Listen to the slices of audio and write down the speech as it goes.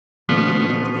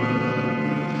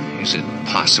Is it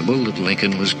possible that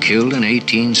Lincoln was killed in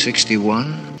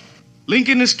 1861?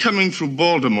 Lincoln is coming through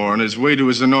Baltimore on his way to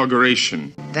his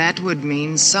inauguration. That would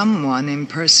mean someone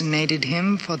impersonated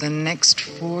him for the next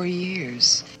 4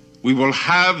 years. We will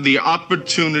have the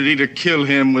opportunity to kill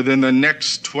him within the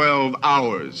next 12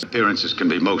 hours. Appearances can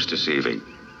be most deceiving,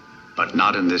 but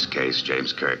not in this case,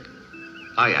 James Kirk.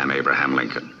 I am Abraham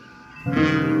Lincoln.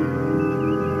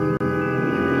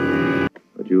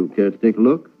 Would you care to take a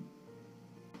look?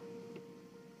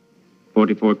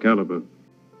 44 caliber.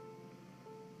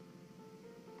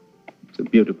 It's a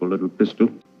beautiful little pistol.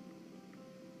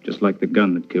 Just like the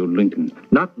gun that killed Lincoln.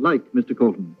 Not like, Mr.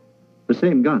 Colton. The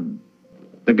same gun.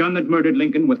 The gun that murdered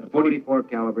Lincoln was a 44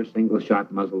 caliber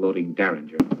single-shot muzzle-loading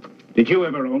Derringer. Did you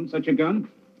ever own such a gun?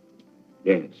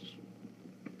 Yes.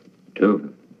 2 of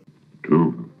them.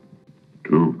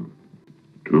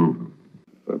 2.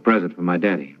 For a present from my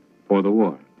daddy. For the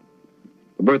war.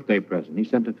 A birthday present he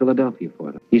sent to Philadelphia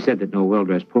for them. He said that no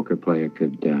well-dressed poker player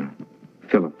could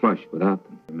fill a flush without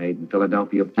them. They're made in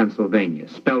Philadelphia, Pennsylvania.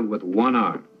 Spelled with 1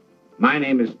 R. My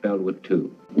name is spelled with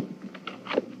 2.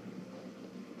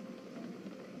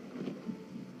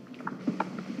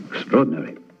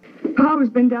 Extraordinary. Paul has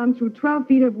been down through 12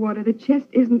 feet of water. The chest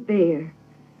isn't there.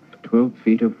 12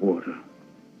 feet of water.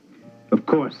 Of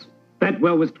course. That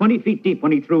well was 20 feet deep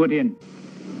when he threw it in.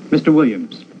 Mr.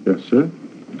 Williams. Yes, sir?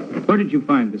 Where did you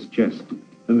find this chest?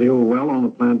 In the old well on the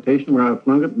plantation where I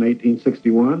flung it in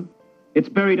 1861. It's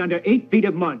buried under 8 feet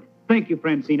of mud. Thank you,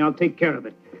 Francine. I'll take care of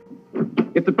it.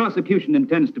 If the prosecution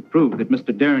intends to prove that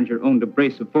Mr. Derringer owned a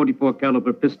brace of 44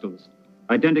 caliber pistols,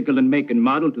 identical in make and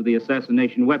model to the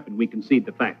assassination weapon, we concede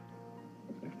the fact.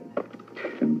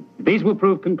 These will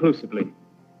prove conclusively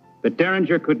that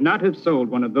Derringer could not have sold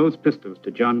one of those pistols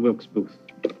to John Wilkes Booth.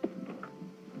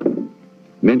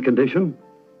 Mint condition?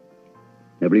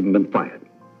 Never even been fired.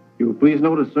 You will please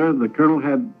notice, sir, the colonel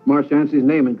had Marsh Yancey's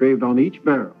name engraved on each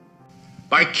barrel.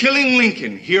 By killing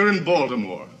Lincoln here in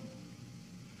Baltimore,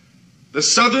 the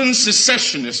Southern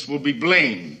secessionists will be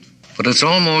blamed. But it's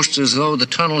almost as though the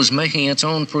tunnel is making its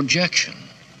own projection,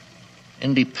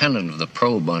 independent of the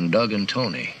probe on Doug and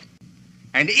Tony.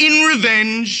 And in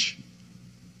revenge,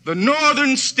 the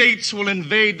northern states will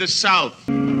invade the South.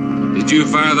 Did you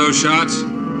fire those shots?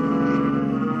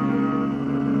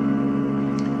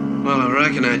 Well, I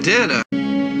reckon I did. I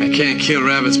can't kill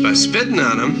rabbits by spitting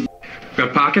on them.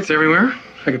 Got pockets everywhere.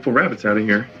 I could pull rabbits out of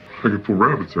here.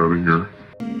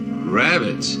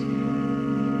 Rabbits?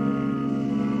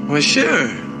 Well, sure.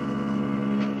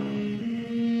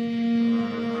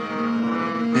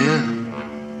 Yeah.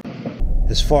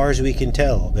 As far as we can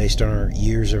tell, based on our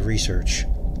years of research,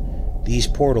 these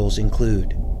portals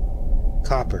include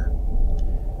copper,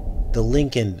 the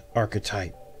Lincoln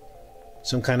archetype,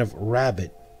 some kind of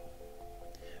rabbit,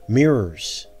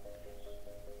 mirrors,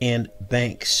 and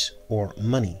banks or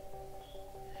money.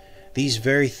 These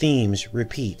very themes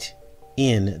repeat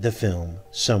in the film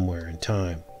Somewhere in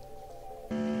Time.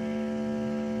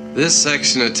 This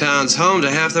section of town's home to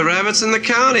half the rabbits in the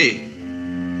county.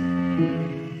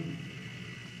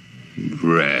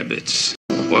 Rabbits.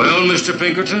 Well, Mr.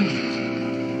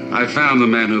 Pinkerton, I found the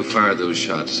man who fired those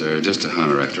shots, sir. Just a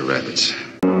hunter after rabbits.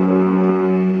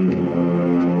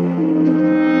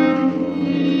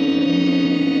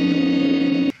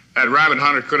 That rabbit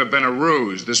hunter could have been a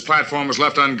ruse. This platform was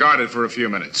left unguarded for a few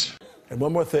minutes. And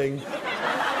one more thing.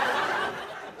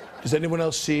 Does anyone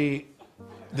else see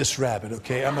this rabbit,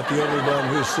 okay? I'm not the only one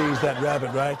who sees that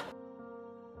rabbit, right?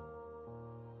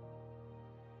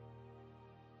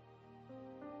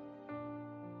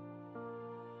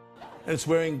 And it's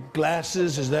wearing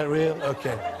glasses, is that real?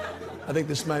 Okay. I think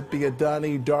this might be a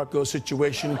Donnie Darko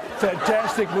situation.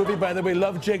 Fantastic movie, by the way.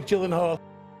 Love Jake Gyllenhaal.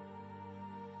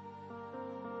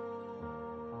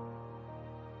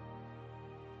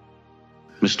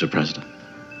 Mr. President,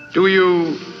 do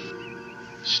you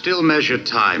still measure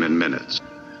time in minutes?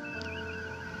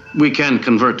 We can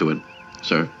convert to it,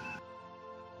 sir.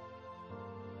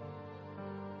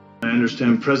 I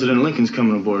understand President Lincoln's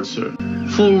coming aboard, sir.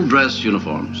 Full dress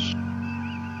uniforms.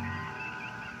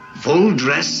 Full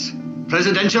dress?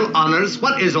 Presidential honors?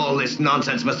 What is all this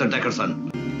nonsense, Mr.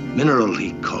 Dickerson? Mineral,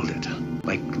 he called it.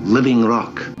 Like living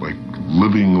rock. Like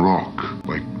living rock.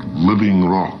 Like living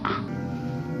rock.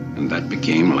 And that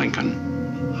became Lincoln.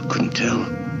 I couldn't tell.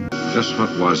 Just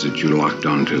what was it you locked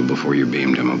onto before you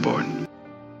beamed him aboard?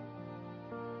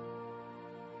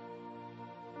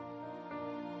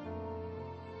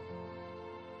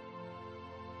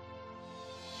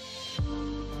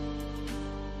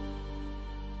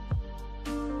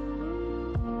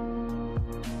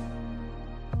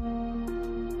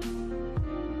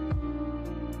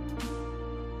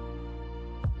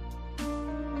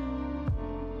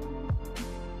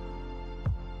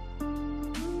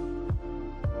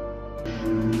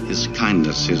 His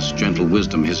kindness, his gentle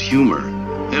wisdom, his humor,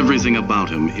 everything about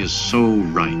him is so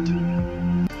right.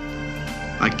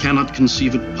 I cannot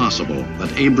conceive it possible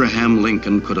that Abraham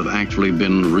Lincoln could have actually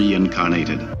been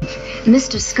reincarnated.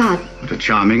 Mr. Scott. What a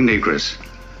charming negress.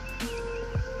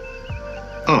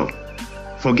 Oh,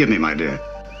 forgive me, my dear.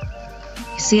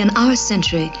 You see, in our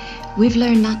century, we've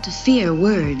learned not to fear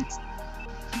words.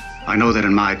 I know that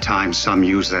in my time some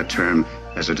use that term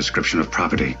as a description of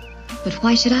property. But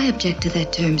why should I object to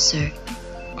that term, sir?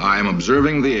 I am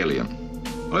observing the alien.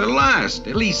 Well, at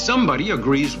least somebody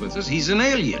agrees with us he's an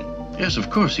alien. Yes, of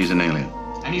course he's an alien.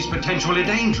 And he's potentially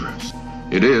dangerous.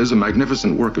 It is a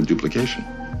magnificent work of duplication.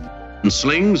 And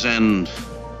slings and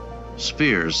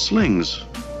spears. Slings.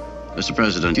 Mr.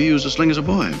 President, you used a sling as a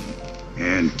boy.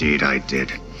 Indeed, I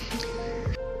did.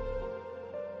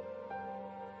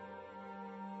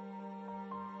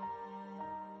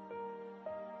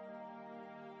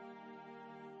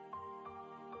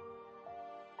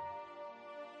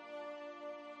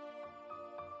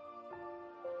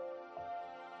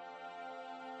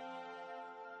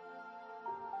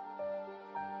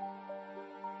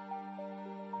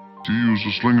 You used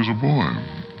a sling as a boy.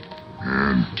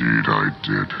 Indeed, I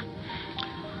did.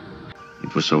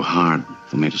 It was so hard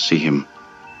for me to see him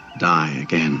die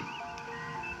again.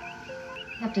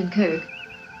 Captain Kirk,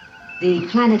 the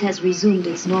planet has resumed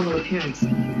its normal appearance.